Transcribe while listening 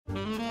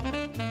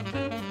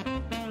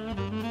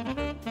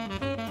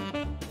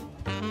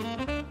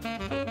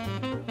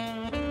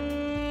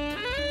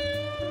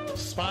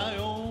Spy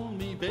on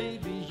me,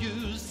 baby,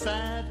 use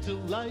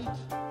satellite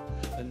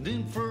and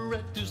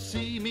infrared to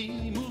see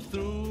me move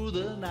through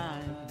the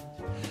night.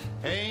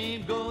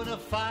 Ain't gonna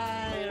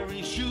fire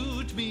and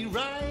shoot me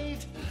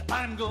right,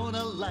 I'm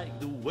gonna like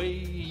the way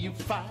you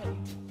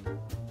fight.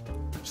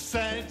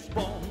 Sex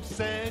bomb,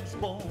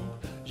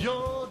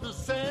 you're the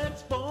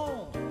sex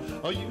bomb.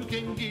 Oh, you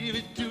can give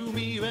it to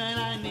me when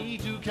I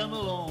need to come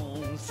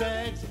along.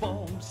 Sex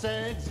bomb,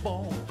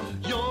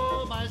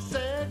 you're my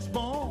sex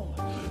bomb.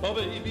 Oh,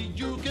 baby,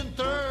 you can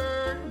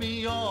turn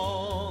me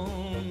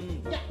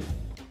on. Yeah.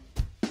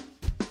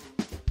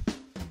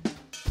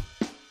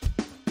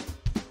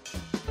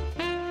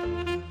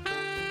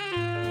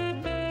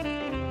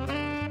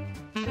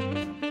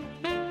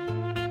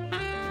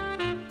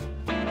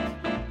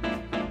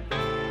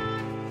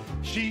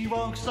 She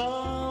walks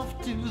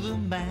off to the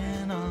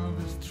man on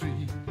the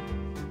street.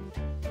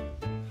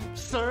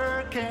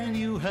 Sir, can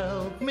you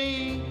help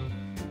me?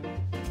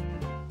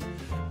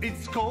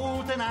 It's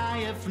cold and I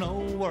have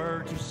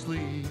nowhere to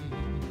sleep.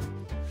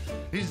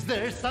 Is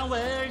there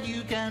somewhere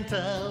you can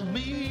tell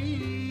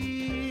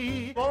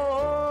me?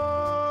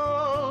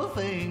 Oh,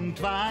 think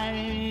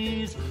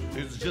twice.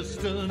 It's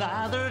just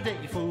another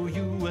day for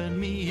you and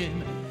me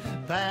in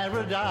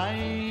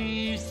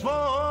paradise.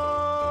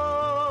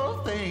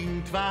 Oh,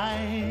 think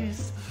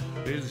twice.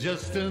 It's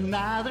just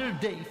another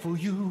day for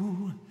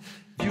you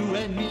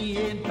and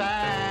me in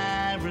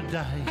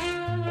paradise.